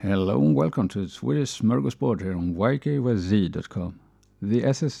Hello and welcome to the Swedish Smörgåsbord here on ykyz.com. The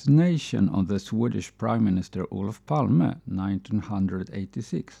assassination of the Swedish Prime Minister Olof Palme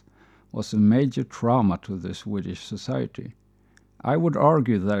 1986 was a major trauma to the Swedish society. I would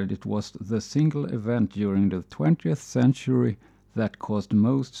argue that it was the single event during the 20th century that caused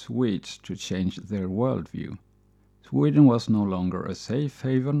most Swedes to change their worldview. Sweden was no longer a safe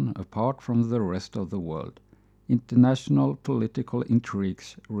haven apart from the rest of the world. International political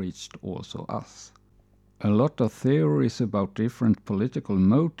intrigues reached also us. A lot of theories about different political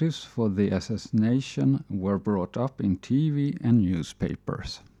motives for the assassination were brought up in TV and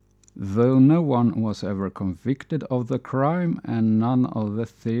newspapers. Though no one was ever convicted of the crime and none of the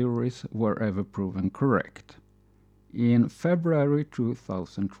theories were ever proven correct. In February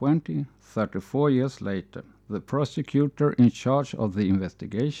 2020, 34 years later, the prosecutor in charge of the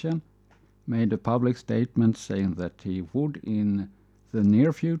investigation made a public statement saying that he would in the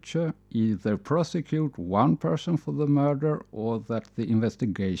near future either prosecute one person for the murder or that the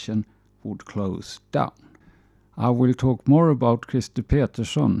investigation would close down. I will talk more about Christer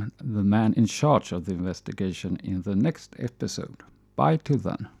Petersson, the man in charge of the investigation, in the next episode. Bye till then.